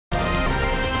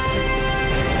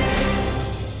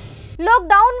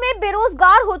Lockdown में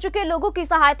बेरोजगार हो चुके लोगों की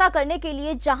सहायता करने के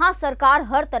लिए जहां सरकार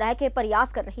हर तरह के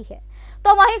प्रयास कर रही है,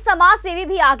 तो वहीं समाज सेवी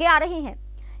भी आगे आ रहे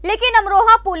हैं। लेकिन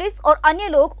अमरोहा पुलिस और अन्य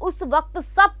लोग उस वक्त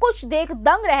सब कुछ देख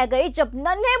दंग रह गए जब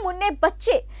नन्हे मुन्ने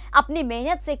बच्चे अपनी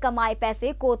मेहनत से कमाए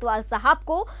पैसे कोतवाल साहब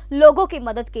को लोगों की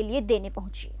मदद के लिए देने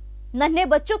पहुंचे। नन्हे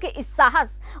बच्चों के इस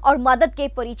साहस और मदद के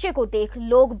परिचय को देख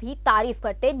लोग भी तारीफ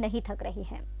करते नहीं थक रहे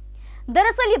हैं।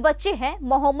 दरअसल ये बच्चे हैं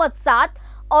मोहम्मद साद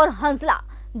और हंजला,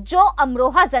 जो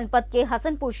अमरोहा जनपद के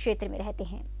हसनपुर क्षेत्र में रहते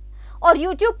हैं और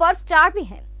YouTube पर स्टार भी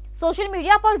हैं। सोशल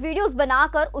मीडिया पर वीडियोस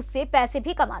बनाकर उससे पैसे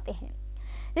भी कमाते हैं।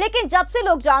 लेकिन जब से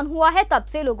लॉकडाउन हुआ है तब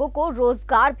से लोगों को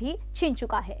रोजगार भी छीन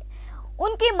चुका है।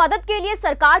 उनकी मदद के लिए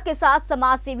सरकार के साथ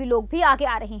समाज सेवी लोग भी आगे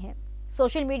आ रहे हैं।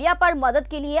 सोशल मीडिया पर मदद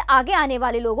के लिए आगे आने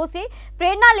वाले लोगों से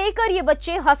प्रेरणा लेकर ये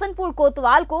बच्चे हसनपुर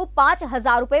कोतवाल को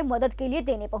 5,000 रुपए मदद के लिए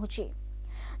देने पहुंचे।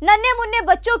 नन्हे मुन्ने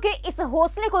बच्चों के इस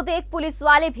हौसले को देख पुलिस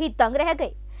वाले भी दंग रह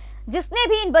गए। जिसने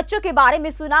भी इन बच्चों के बारे में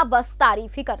सुना बस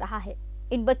तारीफ ही कर रहा है।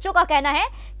 इन बच्चों का कहना है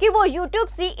कि वो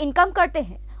YouTube से इनकम करते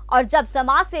हैं और जब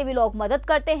समाज सेवी लोग मदद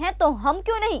करते हैं तो हम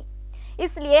क्यों नहीं,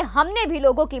 इसलिए हमने भी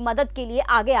लोगों की मदद के लिए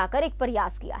आगे आकर एक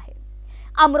प्रयास किया है।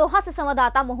 अमरोहा से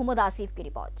संवाददाता मोहम्मद आसिफ की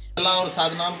रिपोर्ट। और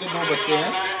साद नाम के 2 बच्चे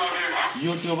हैं,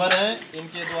 यूट्यूबर हैं।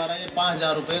 इनके द्वारा ये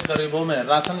 5,000 रुपये गरीबों में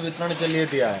राशन वितरण के लिए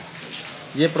दिया है।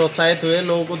 ये प्रोत्साहित हुए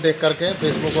लोगों को देख करके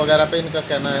फेसबुक वगैरह पे। इनका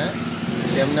कहना है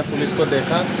कि हमने पुलिस को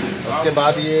देखा, उसके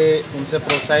बाद ये उनसे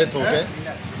प्रोत्साहित हो गए।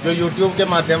 जो YouTube के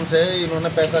माध्यम से इन्होंने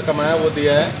पैसा कमाया वो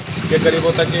दिया है कि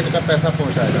गरीबों तक इनका पैसा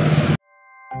पहुंचाया जाए।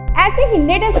 ऐसे ही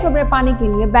लेटेस्ट खबरें पाने के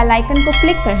लिए बेल आइकन को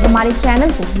क्लिक कर हमारे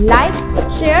चैनल को लाइक,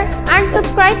 शेयर एंड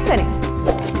सब्सक्राइब करें।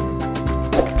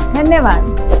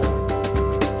 धन्यवाद।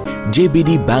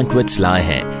 JBD Banquets लाए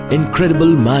हैं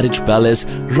incredible marriage palace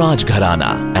Rajgharana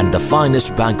and the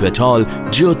finest banquet hall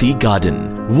Jyoti Garden.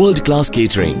 World-class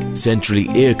catering, centrally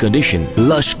air-conditioned,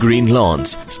 lush green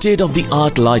lawns,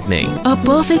 state-of-the-art lighting. A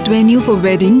perfect venue for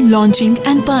wedding, launching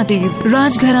and parties.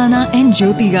 Rajgharana and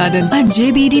Jyoti Garden at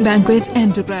JBD Banquets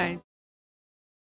Enterprise.